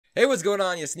Hey, what's going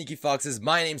on, you sneaky foxes?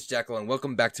 My name's Jackal, and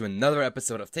welcome back to another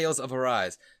episode of Tales of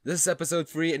Arise. This is episode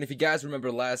 3, and if you guys remember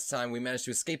last time, we managed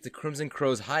to escape the Crimson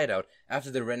Crow's hideout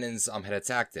after the Renans had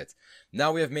attacked it.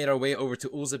 Now we have made our way over to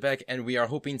Ulzebek, and we are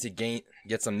hoping to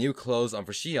get some new clothes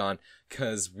for Shionne,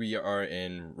 because we are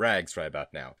in rags right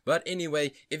about now. But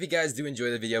anyway, if you guys do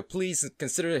enjoy the video, please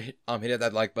consider hitting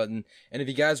that like button, and if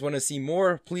you guys want to see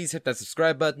more, please hit that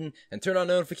subscribe button and turn on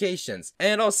notifications.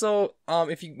 And also,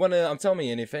 if you want to tell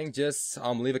me anything, just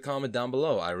leave a comment down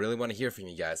below. I really want to hear from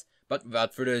you guys. But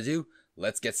without further ado,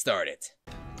 let's get started.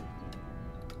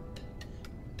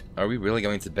 Are we really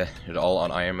going to bet it all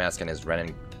on Iron Mask and his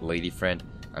Renan lady friend?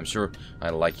 I'm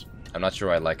not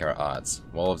sure I like our odds.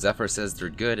 Well, if Zephyr says they're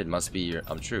good, it must be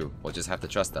true. We'll just have to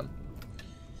trust them.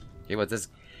 Okay, what this?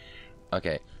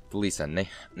 Okay, Felisa,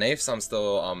 Naif's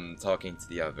still talking to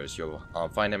the others. You'll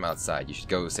find him outside. You should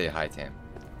go say hi to him.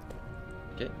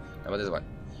 Okay, how about this one?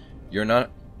 You're not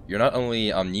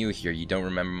only new here, you don't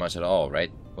remember much at all, right?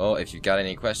 Well, if you've got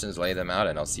any questions, lay them out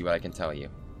and I'll see what I can tell you.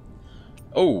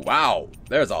 Oh, wow!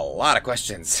 There's a lot of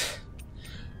questions!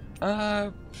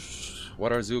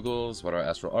 What are Zeugles? What are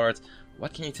Astral Arts?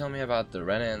 What can you tell me about the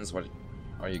Renans? What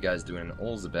are you guys doing in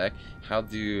Ulzebek? How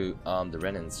do the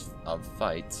Renans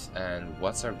fight? And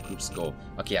what's our group's goal?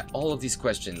 Okay, yeah, all of these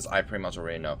questions I pretty much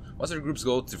already know. What's our group's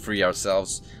goal? To free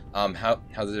ourselves. How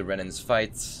do the Renans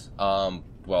fight?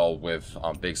 Well, with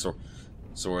big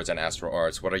swords and astral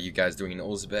arts. What are you guys doing in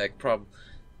Ulzebek?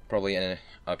 Probably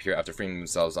up here after freeing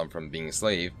themselves from being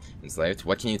enslaved.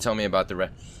 What can you tell me about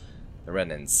the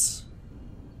Renans?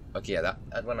 Okay, yeah,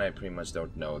 that one I pretty much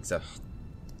don't know, except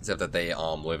that they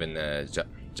live in the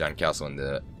giant castle in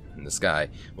the sky.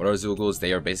 What are Zeugles?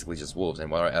 They are basically just wolves. And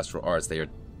what are astral arts? They are,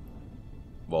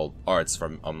 well, arts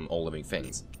from all living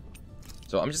things.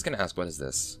 So I'm just gonna ask, what is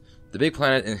this? The big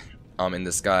planet in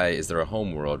the sky is their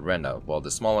home world, Rena, while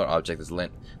the smaller object is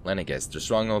Lenegis, their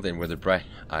stronghold and where the bright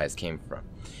eyes came from.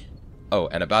 Oh,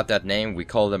 and about that name, we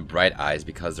call them bright eyes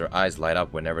because their eyes light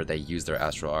up whenever they use their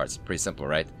astral arts. Pretty simple,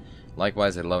 right?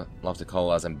 Likewise, they love to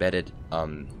call us embedded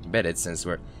since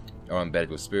we're embedded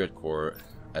with Spirit Core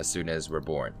as soon as we're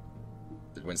born.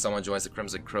 When someone joins the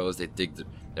Crimson Crows, they dig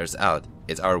theirs out.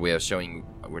 It's our way of showing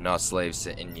we're not slaves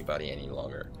to anybody any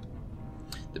longer.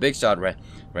 The big shot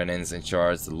Renans in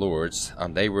charge, the lords,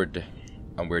 they wear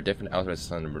different outfits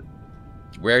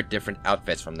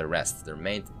from the rest. They're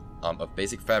made of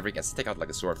basic fabric and stick out like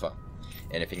a sword phone.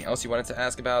 Anything else you wanted to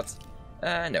ask about?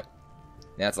 No.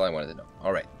 That's all I wanted to know.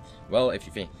 Alright. Well, if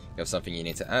you think of something you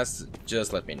need to ask,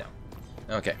 just let me know.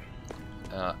 Okay.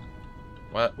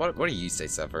 What do you say,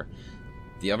 Zephyr?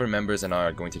 The other members and I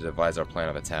are going to devise our plan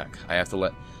of attack. I have to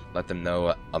let them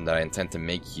know that I intend to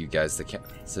make you guys the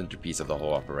centerpiece of the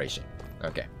whole operation.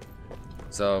 Okay.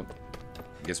 So,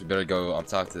 I guess we better go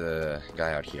talk to the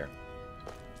guy out here.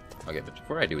 Okay, but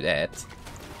before I do that,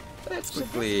 let's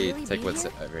quickly take what's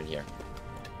over in here.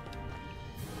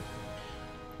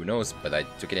 Who knows, but I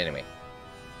took it anyway.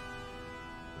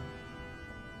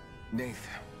 Nath,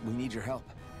 we need your help.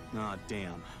 Ah,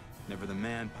 damn. Never the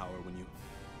manpower when you...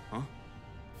 Huh?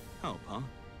 Help, huh?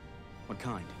 What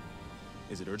kind?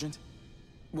 Is it urgent?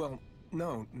 Well,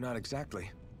 no, not exactly.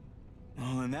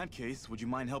 Well, in that case, would you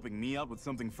mind helping me out with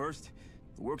something first?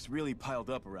 The work's really piled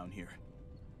up around here.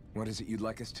 What is it you'd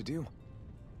like us to do?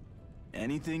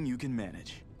 Anything you can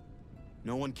manage.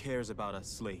 No one cares about us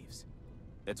slaves.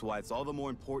 That's why it's all the more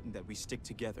important that we stick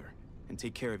together and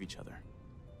take care of each other.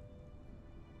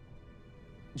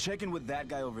 Check in with that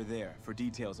guy over there for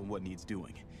details on what needs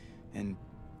doing. And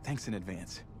thanks in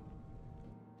advance.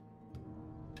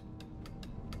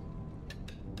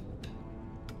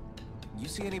 You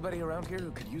see anybody around here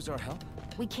who could use our help?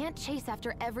 We can't chase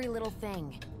after every little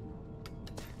thing.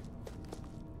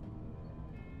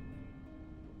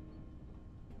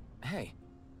 Hey.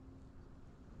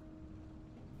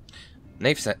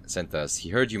 Naif sent us. He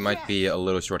heard you might be a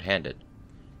little short-handed.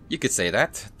 You could say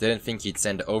that. Didn't think he'd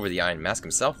send over the Iron Mask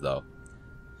himself, though.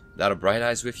 Without a Bright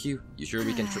Eyes with you? You sure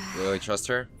we can really trust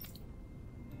her?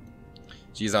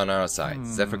 She's on our side.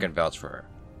 Zephyr can vouch for her.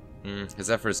 If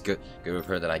Zephyr's good with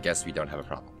her, then I guess we don't have a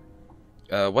problem.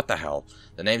 What the hell?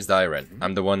 The name's Dyren.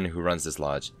 I'm the one who runs this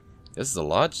lodge. This is a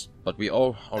lodge? But we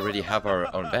all already have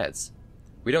our own beds.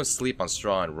 We don't sleep on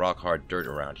straw and rock-hard dirt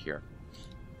around here.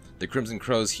 The Crimson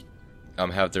Crows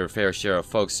have their fair share of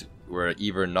folks who are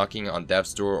either knocking on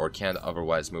death's door or can't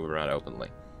otherwise move around openly.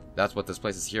 That's what this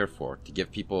place is here for, to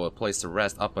give people a place to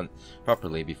rest up on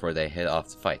properly before they head off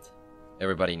to fight.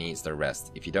 Everybody needs their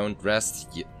rest. If you don't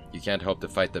rest, you can't hope to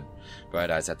fight the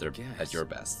Bright Eyes at your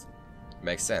best.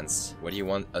 Makes sense. What do you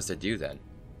want us to do then?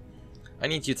 I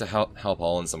need you to help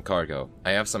haul in some cargo.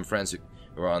 I have some friends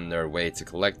who are on their way to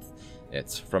collect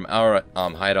it from our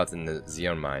hideout in the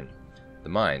Shionne mine. The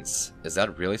mines. Is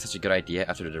that really such a good idea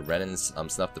after the Renans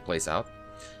snuffed the place out?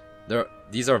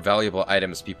 These are valuable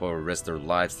items people risk their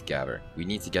lives to gather. We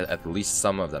need to get at least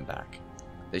some of them back.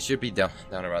 They should be down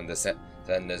around this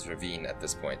ravine at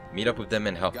this point. Meet up with them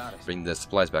and help bring the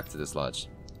supplies back to this lodge.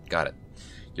 Got it.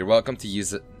 You're welcome to use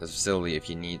the facility if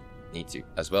you need to.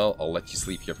 As well, I'll let you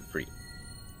sleep here for free.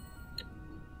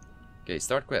 Okay,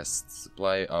 start quest.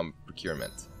 Supply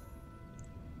procurement.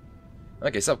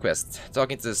 Okay, subquest.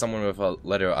 Talking to someone with a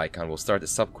letter icon will start a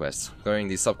subquest. Clearing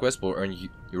these subquests will earn you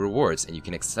your rewards, and you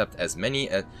can accept as many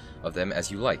of them as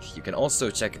you like. You can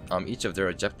also check each of their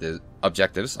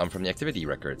objectives from the activity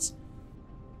records.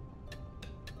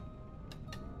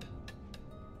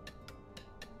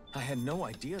 I had no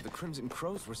idea the Crimson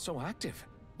Crows were so active.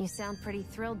 You sound pretty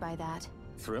thrilled by that.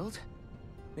 Thrilled?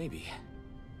 Maybe.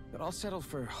 But I'll settle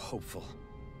for hopeful.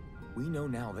 We know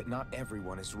now that not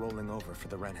everyone is rolling over for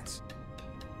the Renans.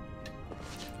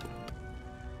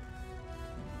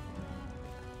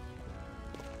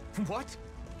 What?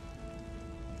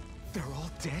 They're all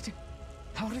dead?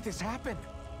 How did this happen?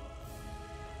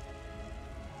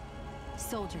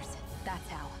 Soldiers, that's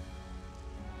how.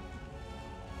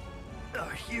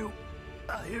 Are you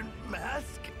Iron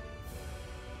Mask?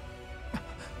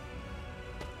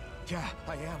 Yeah,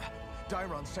 I am.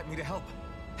 Dairon sent me to help.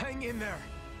 Hang in there!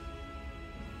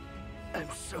 I'm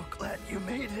so glad you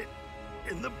made it.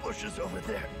 In the bushes over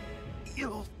there.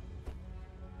 You'll...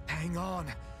 Hang on!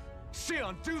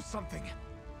 Shionne, do something!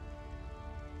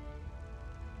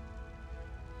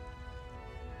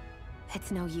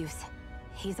 It's no use.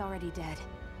 He's already dead.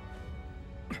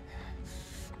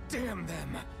 Damn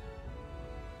them!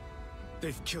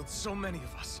 They've killed so many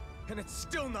of us, and it's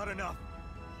still not enough!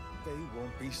 They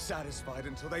won't be satisfied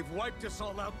until they've wiped us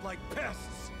all out like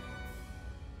pests!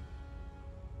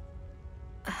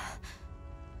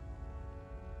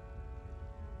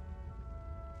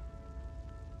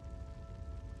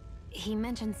 He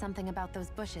mentioned something about those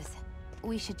bushes.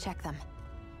 We should check them.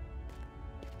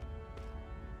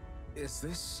 Is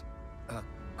this a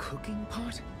cooking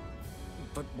pot?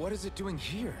 But what is it doing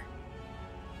here?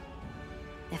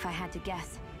 If I had to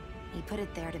guess, he put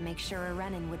it there to make sure a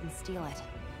Renan wouldn't steal it.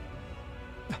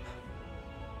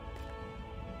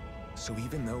 So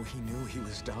even though he knew he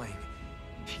was dying,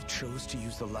 he chose to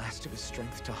use the last of his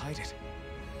strength to hide it,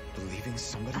 believing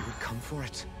somebody would come for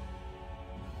it.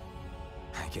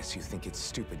 I guess you think it's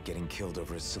stupid getting killed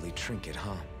over a silly trinket,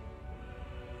 huh?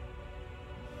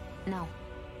 No.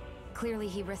 Clearly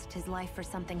he risked his life for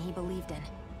something he believed in.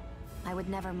 I would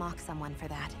never mock someone for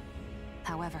that.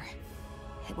 However,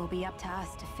 it will be up to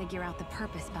us to figure out the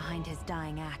purpose behind his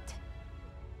dying act.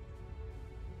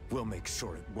 We'll make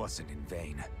sure it wasn't in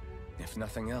vain. If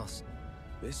nothing else,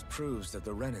 this proves that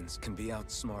the Renans can be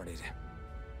outsmarted.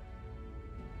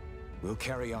 We'll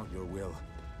carry out your will,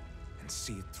 and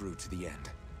see it through to the end.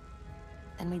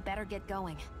 Then we'd better get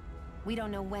going. We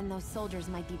don't know when those soldiers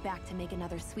might be back to make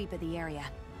another sweep of the area.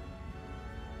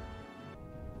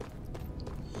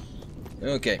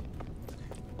 Okay.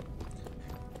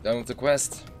 Done with the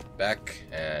quest. Back,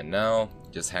 and now,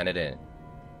 just hand it in.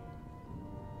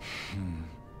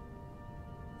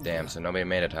 Damn, so nobody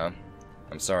made it, huh?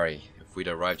 I'm sorry. If we'd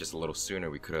arrived just a little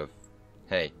sooner, we could have...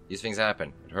 Hey, these things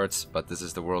happen. It hurts, but this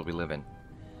is the world we live in.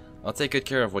 I'll take good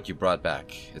care of what you brought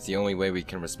back. It's the only way we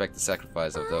can respect the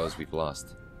sacrifice of those we've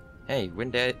lost. Hey,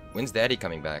 when's Daddy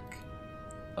coming back?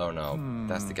 Oh no,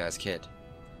 that's the guy's kid.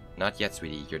 Not yet,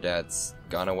 sweetie. Your dad's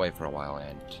gone away for a while,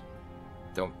 and...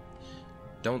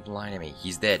 Don't lie to me.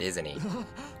 He's dead, isn't he?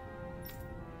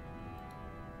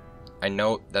 I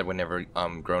know that whenever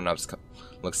grown-ups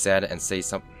look sad and say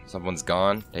someone's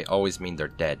gone, they always mean they're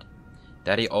dead.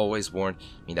 Daddy always warned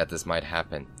me that this might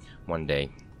happen one day.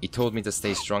 He told me to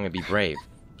stay strong and be brave.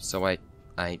 So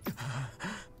I...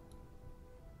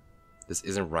 This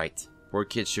isn't right. Poor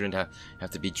kids shouldn't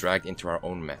have to be dragged into our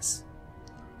own mess.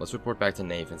 Let's report back to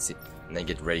Nave and then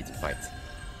get ready to fight.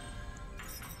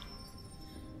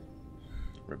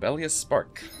 Rebellious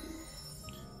Spark.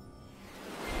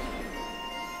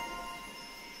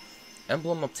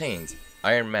 Emblem obtained.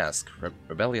 Iron Mask.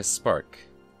 Rebellious Spark.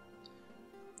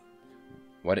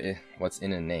 What's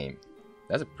in a name?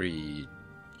 That's a pretty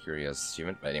curious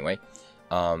achievement, but anyway.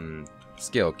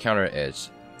 Skill, Counter Edge.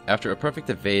 After a perfect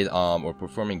evade or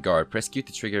performing guard, press Q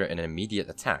to trigger an immediate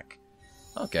attack.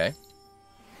 Okay.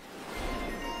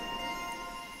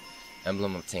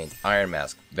 Emblem obtained. Iron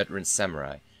Mask. Veteran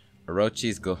Samurai.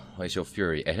 Orochi's Glacial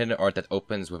Fury. A hidden art that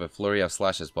opens with a flurry of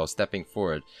slashes while stepping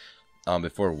forward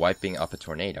before wiping up a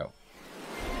tornado.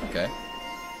 Okay.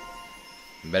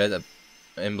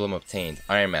 Emblem obtained.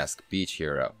 Iron Mask, Beach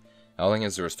Hero. Howling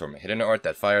Azure Storm. Hidden art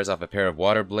that fires off a pair of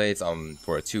water blades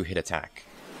for a 2-hit attack.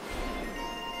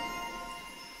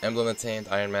 Emblem obtained.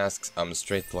 Iron Mask,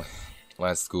 Straight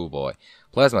Lance Schoolboy.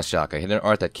 Plasma Shock. A hidden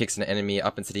art that kicks an enemy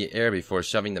up into the air before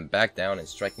shoving them back down and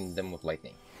striking them with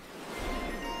lightning.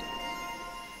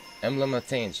 Emblem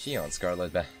obtained. Shionne,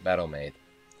 Scarlet Battle Maid.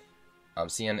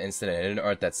 Shionne Incident. A hidden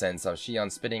art that sends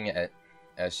Shionne spitting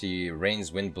as she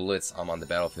rains wind bullets on the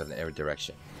battlefield in every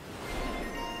direction.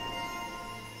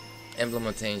 Emblem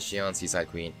obtained. Shionne, Seaside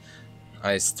Queen.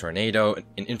 Ice Tornado,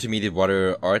 an intermediate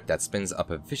water art that spins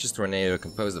up a vicious tornado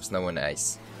composed of snow and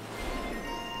ice.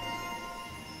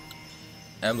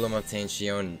 Emblem obtained.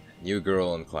 Shionne, New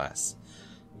Girl in Class.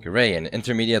 Gray, an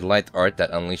intermediate light art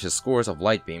that unleashes scores of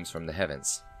light beams from the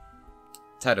heavens.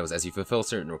 Titles. As you fulfill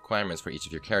certain requirements for each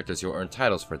of your characters, you'll earn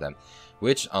titles for them,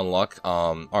 which unlock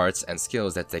arts and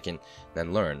skills that they can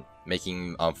then learn,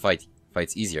 making fights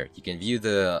easier. You can view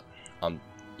the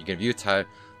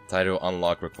title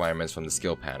unlock requirements from the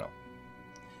skill panel.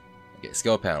 Okay,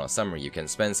 skill panel summary. You can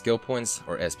spend skill points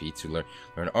or SP to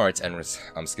learn arts and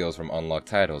skills from unlocked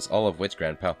titles, all of which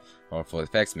grant powerful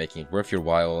effects, making it worth your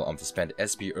while to spend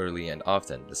SP early and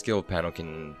often. The skill panel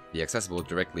can be accessible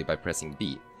directly by pressing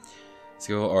B.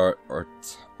 Skill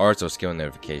arts or skill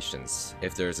notifications.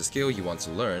 If there is a skill you want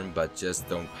to learn but just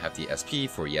don't have the SP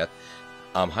for yet,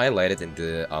 highlight it in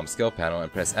the skill panel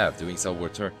and press F. Doing so will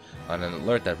turn on an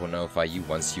alert that will notify you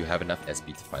once you have enough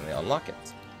SP to finally unlock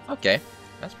it. Okay,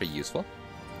 that's pretty useful.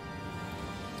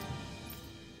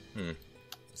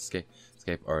 Escape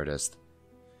artist.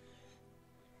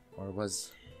 Or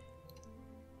was...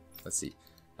 Let's see.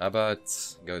 How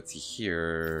about go to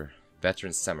here,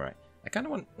 Veteran Samurai. I kind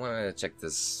of want to check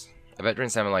this. A Veteran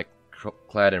Samurai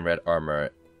clad in red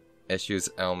armor issues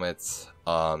helmets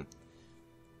out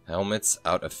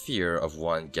of fear of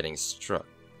one getting stuck.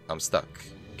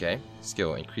 Okay.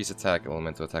 Skill. Increase attack,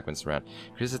 elemental attack when surrounded.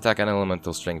 Increase attack and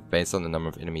elemental strength based on the number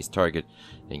of enemies targeting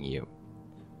you.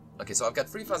 Okay, so I've got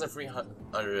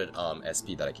 3,300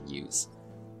 SP that I can use.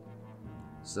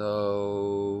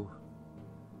 So...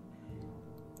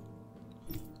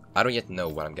 I don't yet know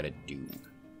what I'm gonna do.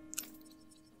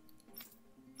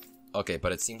 Okay,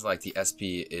 but it seems like the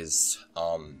SP is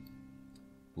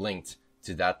linked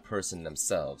to that person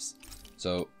themselves.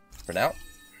 So for now,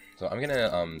 I'm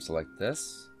gonna select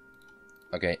this.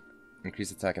 Okay,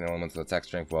 increase attack and elemental attack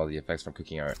strength while the effects from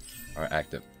cooking are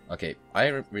active. Okay, I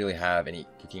don't really have any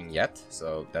cooking yet,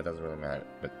 so that doesn't really matter.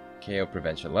 But KO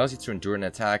prevention allows you to endure an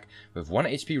attack with 1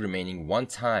 HP remaining 1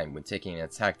 time when taking an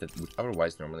attack that would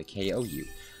otherwise normally KO you.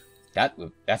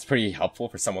 That's pretty helpful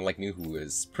for someone like me who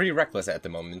is pretty reckless at the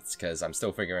moment, because I'm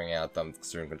still figuring out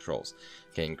certain controls.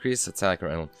 Okay, increase attack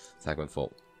or attack when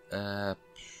full.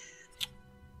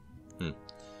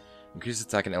 Increase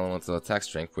attack and elemental attack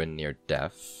strength when near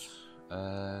death.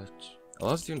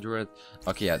 Allows you to endure it.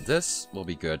 Okay, yeah, this will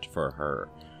be good for her.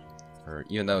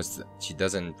 Even though she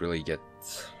isn't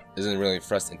really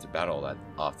thrust into battle that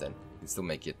often, you can still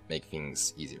make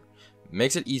things easier.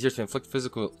 Makes it easier to inflict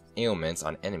physical ailments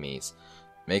on enemies.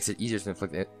 Makes it easier to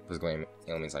inflict physical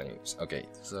ailments on enemies. Okay,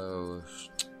 so...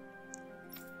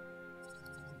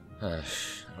 I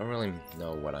don't really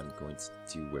know what I'm going to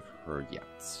do with her yet.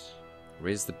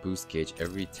 Raise the boost gauge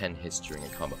every 10 hits during a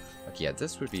combo. Okay, yeah,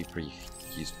 this would be pretty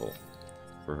useful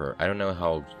for her. I don't know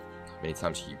how many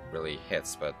times she really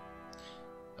hits, but...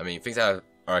 I mean, things that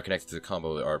are connected to the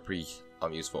combo are pretty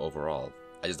useful overall.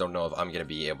 I just don't know if I'm going to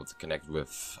be able to connect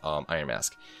with Iron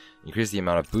Mask. Increase the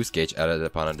amount of boost gauge added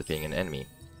upon defeating an enemy.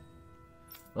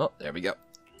 Well, there we go.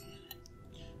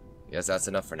 Guess that's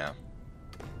enough for now.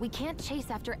 We can't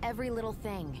chase after every little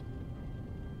thing.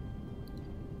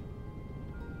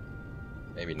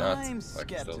 Maybe not. I'm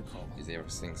skeptical.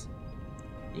 These things.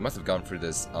 You must have gone through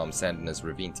this sand in this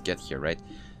ravine to get here, right?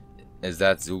 Is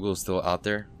that Zoogle still out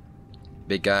there?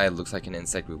 Big guy, looks like an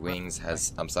insect with wings,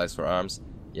 has size for arms.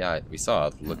 Yeah, we saw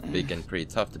it. Looked big and pretty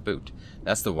tough to boot.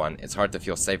 That's the one. It's hard to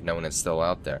feel safe knowing it's still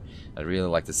out there. I'd really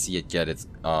like to see it get its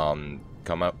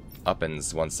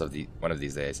comeuppance one of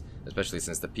these days. Especially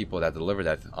since the people that deliver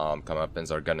that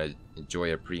comeuppance are gonna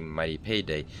enjoy a pretty mighty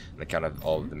payday on account of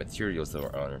all of the materials that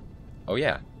were on. Oh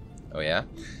yeah. Oh yeah?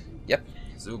 Yep.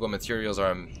 Zoogle materials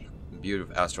are imbued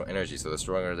with astral energy, so the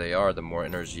stronger they are, the more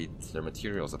energy their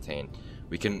materials attain.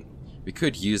 We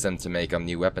could use them to make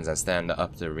new weapons and stand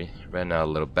up to Rena a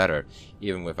little better,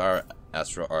 even with our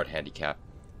astral art handicap.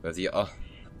 With the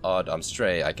odd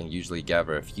stray, I can usually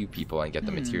gather a few people and get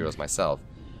the materials myself.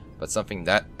 But something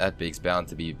that big's bound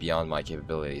to be beyond my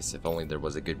capabilities, if only there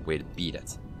was a good way to beat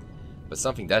it. But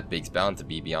something that big's bound to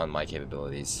be beyond my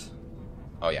capabilities.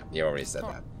 Oh yeah, you already said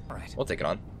that. right. We'll take it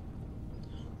on.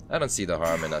 I don't see the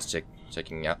harm in us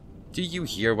checking out. Do you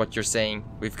hear what you're saying?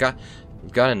 We've got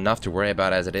enough to worry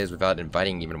about as it is without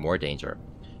inviting even more danger.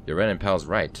 Your Renin pal's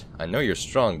right. I know you're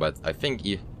strong, but I think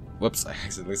you... Whoops, I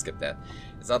accidentally skipped that.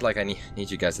 It's not like I need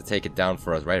you guys to take it down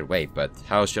for us right away, but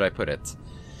how should I put it?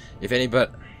 If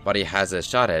anybody has a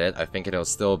shot at it, I think it'll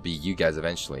still be you guys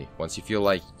eventually. Once you feel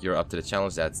like you're up to the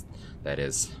challenge, that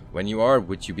is. When you are,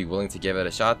 would you be willing to give it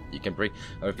a shot? You can bring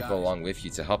other people along with you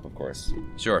to help, of course.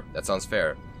 Sure, that sounds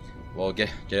fair. We'll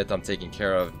get it done taken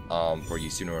care of for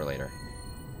you sooner or later.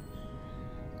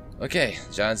 Okay,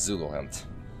 giant Zoogle hunt.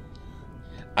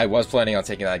 I was planning on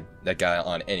taking that guy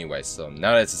on anyway, so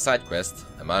now that it's a side quest,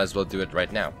 I might as well do it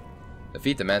right now.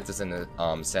 Defeat the mantis in the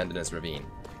Sandinus ravine.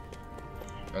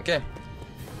 Okay.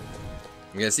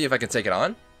 I'm gonna see if I can take it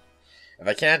on. If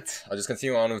I can't, I'll just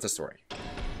continue on with the story.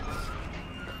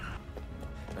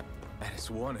 That is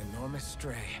one enormous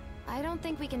stray. I don't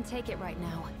think we can take it right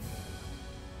now.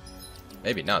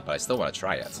 Maybe not, but I still want to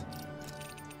try it.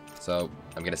 So,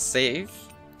 I'm gonna save.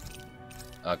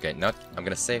 Okay, I'm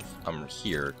gonna save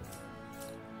here.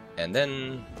 And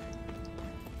then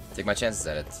take my chances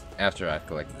at it after I've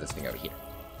collected this thing over here.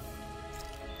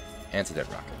 Antidote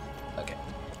rocket. Okay.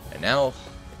 And now,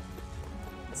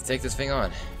 let's take this thing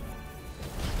on.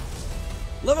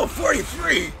 Level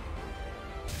 43!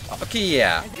 Okay,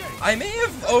 yeah. I may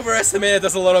have overestimated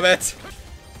this a little bit.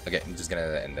 Okay, I'm just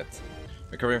gonna end it.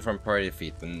 Recovering from party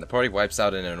defeat. When the party wipes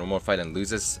out in a normal fight and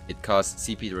loses, it costs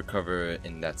CP to recover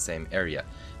in that same area.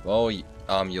 Well,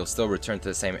 you'll still return to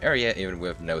the same area even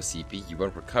with no CP. You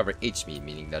won't recover HP,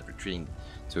 meaning that retreating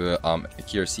to a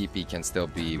cure CP can still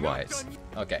be wise.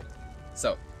 Okay,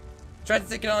 so tried to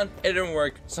take it on, it didn't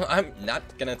work, so I'm not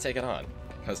gonna take it on.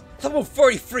 Because level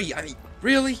 43, I mean,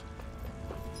 really?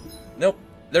 Nope,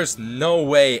 there's no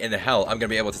way in hell I'm gonna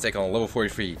be able to take on level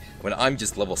 43 when I'm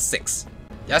just level 6.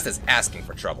 That's just asking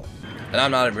for trouble. And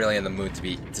I'm not really in the mood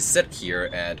to sit here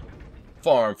and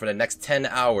farm for the next 10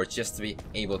 hours just to be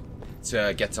able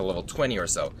to get to level 20 or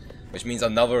so. Which means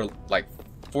another like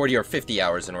 40 or 50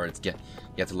 hours in order to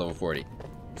get to level 40.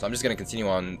 So I'm just gonna continue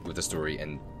on with the story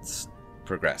and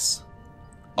progress.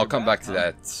 I'll come back to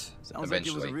that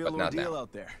eventually, but not now.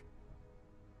 Out there.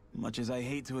 Much as I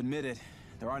hate to admit it,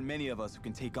 there aren't many of us who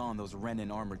can take on those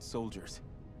Renin armored soldiers.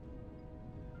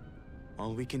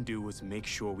 All we can do is make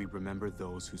sure we remember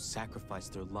those who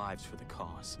sacrificed their lives for the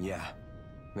cause. Yeah,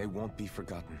 they won't be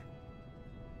forgotten.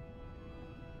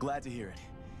 Glad to hear it.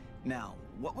 Now,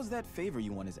 what was that favor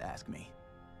you wanted to ask me?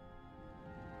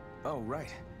 Oh,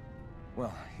 right.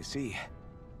 Well, you see...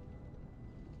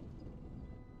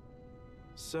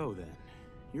 So then,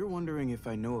 you're wondering if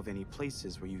I know of any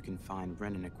places where you can find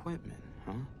Renin equipment,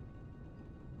 huh?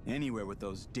 Anywhere with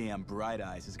those damn bright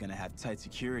eyes is gonna have tight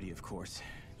security, of course.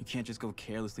 You can't just go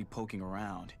carelessly poking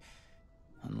around.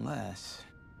 Unless...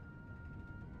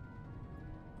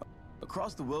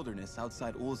 Across the wilderness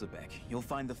outside Ulzebek, you'll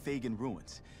find the Fagan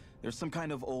ruins. There's some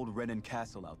kind of old Renin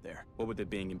castle out there. What with it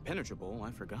being impenetrable,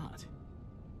 I forgot.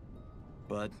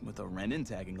 But with a Renin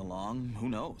tagging along, who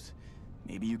knows?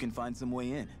 Maybe you can find some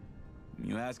way in.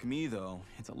 You ask me though,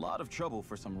 it's a lot of trouble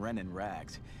for some Renin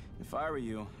rags. If I were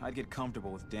you, I'd get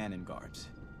comfortable with Danon garbs.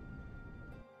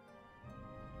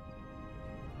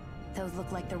 Those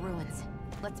look like the ruins.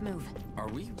 Let's move. Are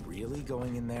we really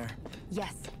going in there?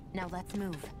 Yes. Now let's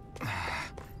move.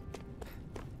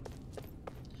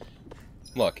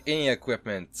 Look, any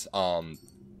equipment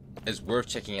is worth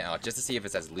checking out just to see if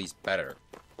it's at least better.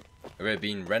 Whether it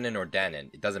being Renin or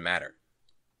Danon, it doesn't matter.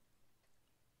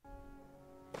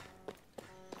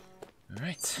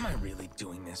 Alright. Am I really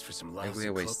doing this for some lousy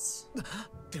wastes.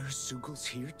 There's Zoogles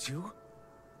here too?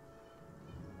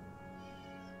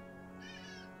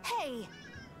 Hey!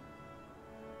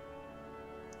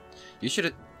 You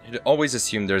should always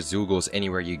assume there's Zoogles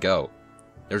anywhere you go.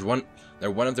 They're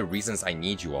one of the reasons I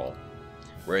need you all.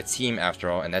 We're a team after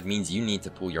all, and that means you need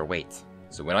to pull your weight.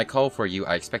 So when I call for you,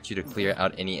 I expect you to clear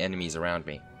out any enemies around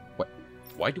me. What?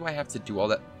 Why do I have to do all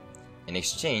that? In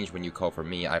exchange, when you call for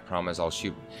me, I promise I'll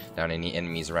shoot down any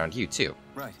enemies around you too.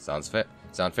 Right. Sound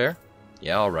fair?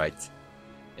 Yeah, alright.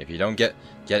 If you don't get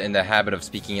in the habit of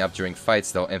speaking up during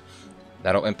fights,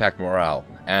 that'll impact morale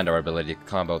and our ability to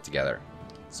combo together.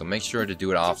 So make sure to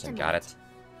do it often, got it?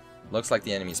 Looks like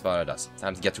the enemy spotted us.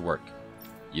 Time to get to work.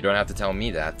 You don't have to tell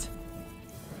me that.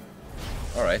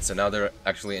 Alright, so now they're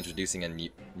actually introducing a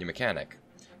new mechanic.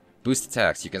 Boost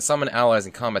attacks. You can summon allies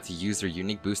in combat to use their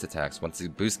unique boost attacks. Once the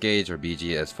boost gauge or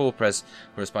BG is full, press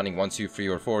corresponding 1, 2, 3,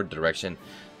 or 4 direction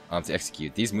to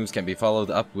execute. These moves can be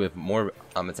followed up with more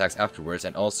attacks afterwards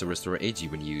and also restore AG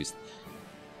when used.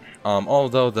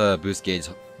 Although the boost gauge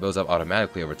builds up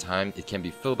automatically over time, it can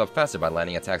be filled up faster by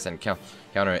landing attacks and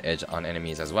counter edge on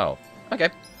enemies as well. Okay.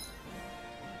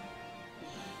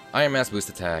 Iron Mask boost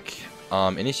attack.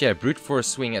 Initiate a brute force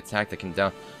swing attack that can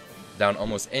down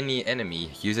almost any enemy.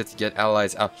 Use it to get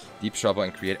allies out deep trouble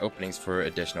and create openings for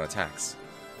additional attacks.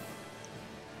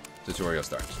 Tutorial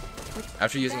start.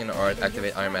 After using an art,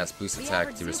 activate Iron Mask boost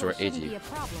attack to restore AG.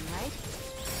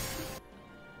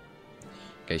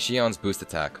 Okay, Shionne's boost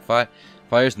attack.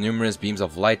 Fires numerous beams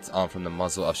of light from the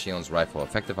muzzle of Shionne's rifle.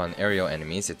 Effective on aerial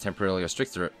enemies, it temporarily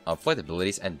restricts their flight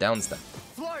abilities and downs them.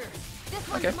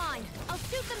 Okay.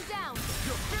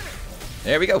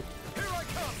 There we go.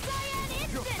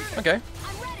 Okay.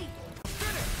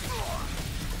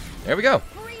 There we go.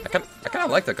 I kind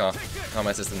of like the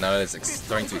combat system now that it's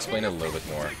starting to explain it a little bit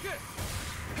more.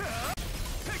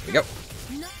 Here we go.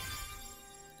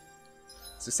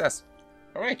 Success.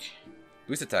 Alright.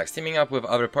 Boost attacks. Teaming up with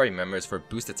other party members for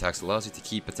boost attacks allows you to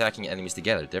keep attacking enemies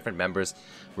together. Different members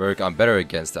work better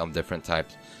against different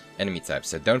enemy types.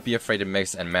 So don't be afraid to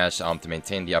mix and match to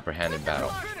maintain the upper hand in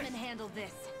battle.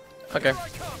 Okay.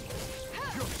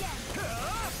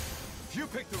 You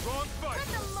picked the wrong fight.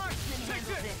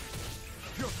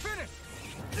 You're finished.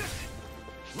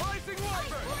 Rising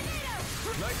Warfare.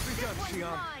 Nicely done,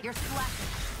 Shionne. You're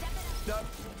slacking.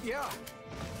 Yeah.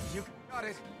 You got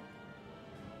it.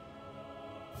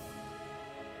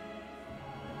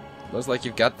 Looks like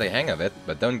you've got the hang of it,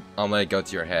 but don't let it go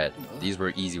to your head. These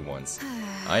were easy ones.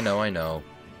 I know.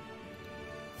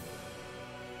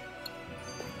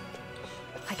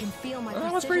 I can feel my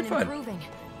that was pretty fun. improving.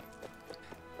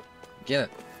 Yeah,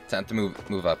 time to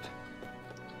move up.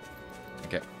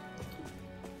 Okay.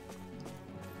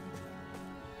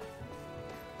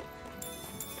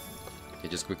 Okay,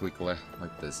 just quickly collect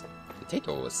like this.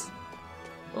 Potatoes.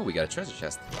 Oh, we got a treasure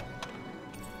chest.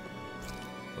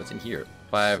 What's in here?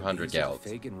 500 gals.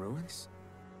 Fagin ruins?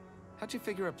 How'd you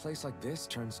figure a place like this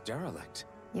turns derelict?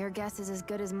 Your guess is as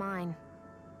good as mine.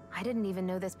 I didn't even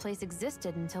know this place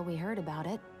existed until we heard about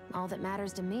it. All that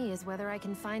matters to me is whether I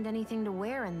can find anything to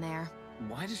wear in there.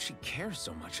 Why does she care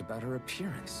so much about her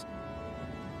appearance?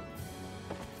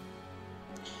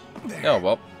 No,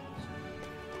 well,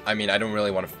 I mean, I don't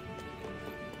really want to.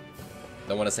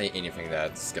 Don't want to say anything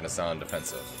that's gonna sound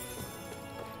defensive.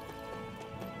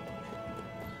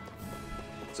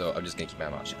 So I'm just gonna keep my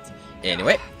mouth shut.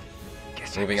 Anyway,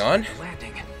 moving on.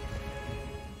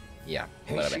 Yeah,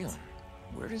 a little bit. Shionne,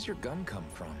 where does your gun come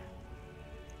from?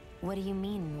 What do you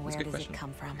mean, where That's a good does question. it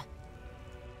come from?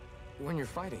 When you're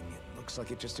fighting, it looks like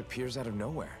it just appears out of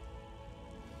nowhere.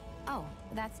 Oh,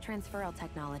 that's transferal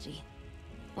technology.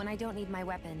 When I don't need my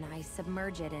weapon, I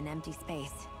submerge it in empty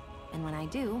space. And when I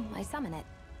do, I summon it.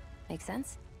 Make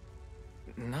sense?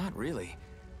 Not really,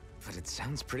 but it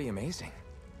sounds pretty amazing.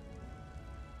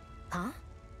 Huh?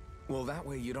 Well, that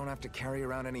way you don't have to carry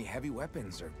around any heavy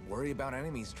weapons or worry about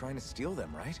enemies trying to steal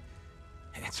them, right?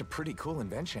 It's a pretty cool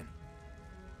invention.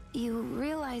 You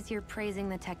realize you're praising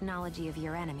the technology of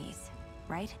your enemies,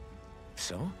 right?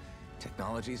 So,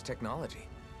 technology's technology.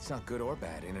 It's not good or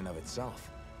bad in and of itself.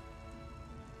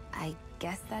 I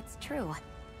guess that's true.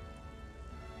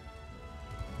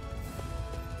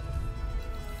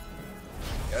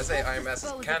 Gotta say, Iron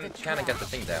Mask kind of get the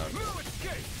thing down.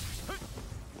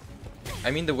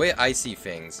 I mean, the way I see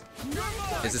things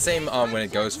is the same when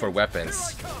it goes for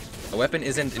weapons. A weapon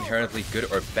isn't inherently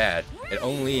good or bad. It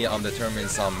only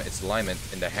determines its alignment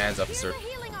in the hands of a certain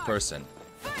person.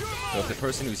 So if the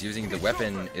person who's using the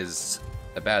weapon is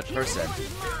a bad person,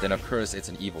 then of course it's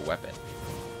an evil weapon.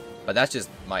 But that's just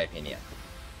my opinion.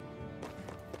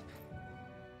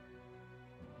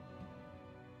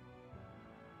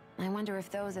 I wonder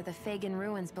if those are the Fagin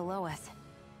ruins below us.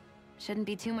 Shouldn't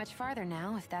be too much farther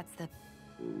now, if that's the...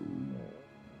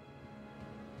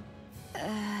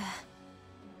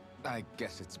 I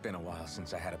guess it's been a while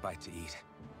since I had a bite to eat.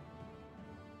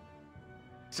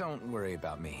 Don't worry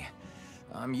about me.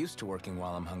 I'm used to working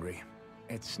while I'm hungry.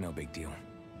 It's no big deal.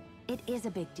 It is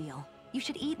a big deal. You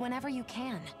should eat whenever you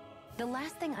can. The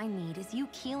last thing I need is you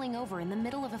keeling over in the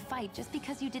middle of a fight just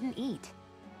because you didn't eat.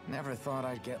 Never thought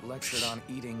I'd get lectured on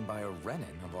eating by a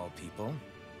Renin, of all people.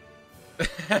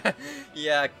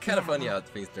 Yeah, kind of funny how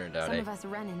things turned out, Some eh? of us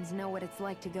Renins know what it's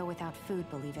like to go without food,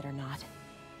 believe it or not.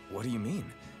 What do you mean?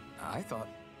 I thought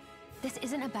This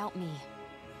isn't about me.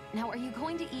 Now, are you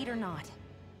going to eat or not?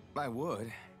 I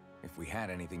would, if we had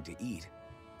anything to eat,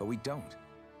 but we don't.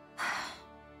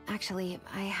 Actually,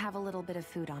 I have a little bit of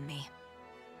food on me.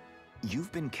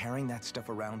 You've been carrying that stuff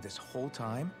around this whole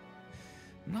time?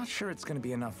 I'm not sure it's gonna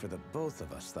be enough for the both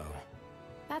of us, though.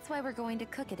 That's why we're going to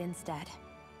cook it instead.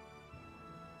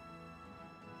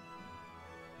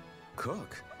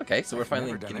 cook. Okay, so we're I've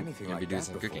finally never done gonna anything be like doing that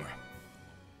some cooking.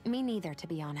 before. Me neither, to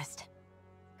be honest.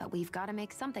 But we've got to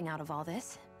make something out of all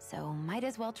this, so might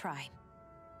as well try.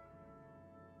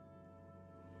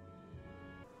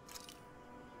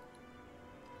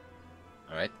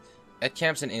 Alright. At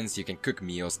camps and inns, you can cook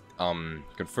meals,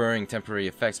 conferring temporary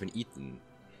effects when eaten.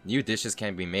 New dishes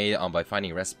can be made by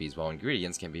finding recipes, while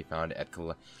ingredients can be found at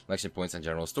collection points and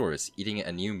general stores. Eating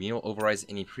a new meal overrides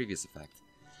any previous effect.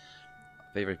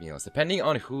 Favorite meals. Depending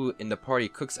on who in the party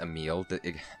cooks a meal, the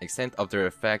extent of their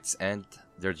effects and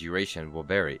their duration will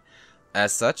vary.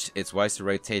 As such, it's wise to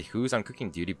rotate who's on cooking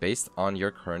duty based on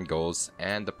your current goals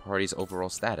and the party's overall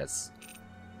status.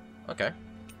 Okay.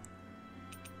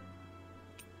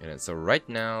 And so right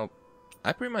now,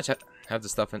 I pretty much have the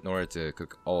stuff in order to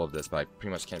cook all of this, but I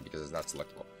pretty much can't because it's not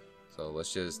selectable. So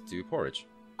let's just do porridge.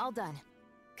 All done.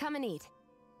 Come and eat.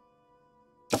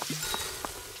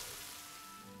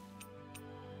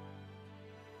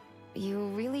 You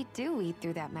really do eat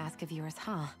through that mask of yours,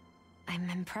 huh? I'm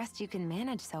impressed you can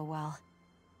manage so well.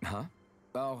 Huh?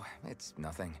 Oh, it's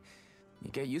nothing. You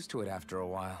get used to it after a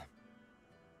while.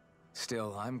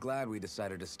 Still, I'm glad we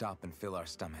decided to stop and fill our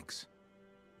stomachs.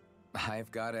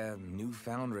 I've got a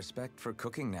newfound respect for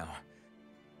cooking now.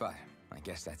 But I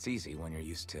guess that's easy when you're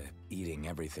used to eating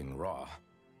everything raw.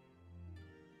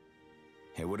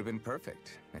 It would have been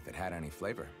perfect if it had any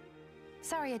flavor.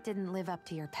 Sorry it didn't live up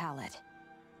to your palate.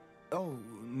 Oh,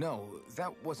 no,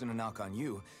 that wasn't a knock on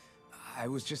you. I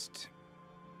was just...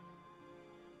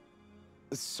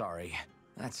 Sorry.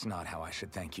 That's not how I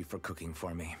should thank you for cooking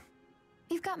for me.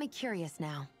 You've got me curious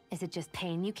now. Is it just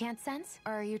pain you can't sense?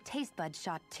 Or are your taste buds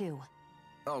shot too?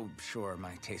 Oh, sure,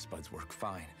 my taste buds work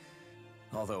fine.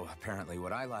 Although, apparently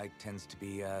what I like tends to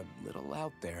be a little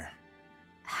out there.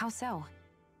 How so?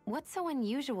 What's so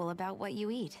unusual about what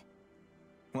you eat?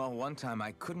 Well, one time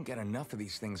I couldn't get enough of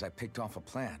these things I picked off a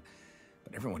plant,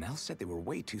 but everyone else said they were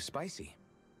way too spicy.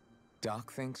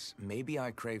 Doc thinks maybe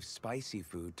I crave spicy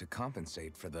food to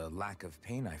compensate for the lack of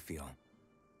pain I feel.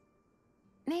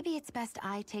 Maybe it's best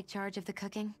I take charge of the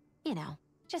cooking. You know,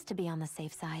 just to be on the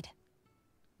safe side.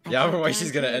 Yeah, I otherwise can't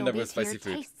she's gonna guarantee end up it'll with be to spicy your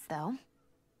food. tastes, though.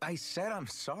 I said I'm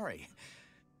sorry.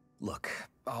 Look,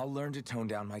 I'll learn to tone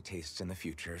down my tastes in the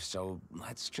future, so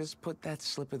let's just put that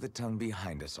slip of the tongue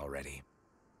behind us already.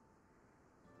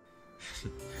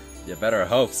 You better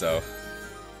hope so.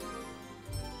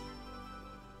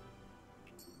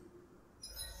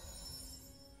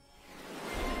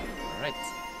 Alright.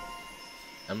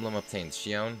 Emblem obtained.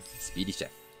 Shionne, Speedy Chef.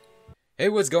 Hey,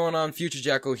 what's going on? Future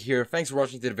Jackal here. Thanks for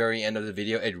watching to the very end of the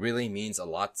video. It really means a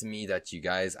lot to me that you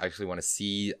guys actually want to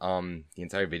see the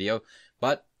entire video.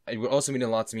 But it would also mean a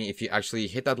lot to me if you actually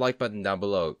hit that like button down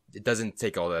below. It doesn't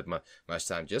take all that much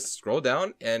time. Just scroll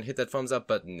down and hit that thumbs up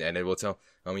button and it will tell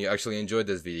you actually enjoyed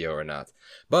this video or not.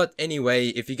 But anyway,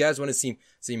 if you guys want to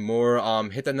see more,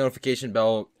 hit that notification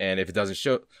bell, and if it doesn't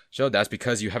show, that's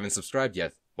because you haven't subscribed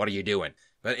yet. What are you doing?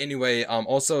 But anyway,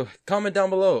 also comment down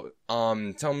below.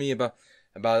 Tell me about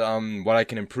what I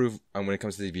can improve when it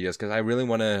comes to these videos, because I really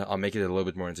want to make it a little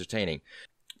bit more entertaining.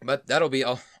 But that'll be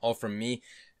all from me,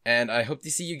 and I hope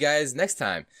to see you guys next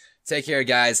time. Take care,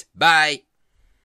 guys. Bye.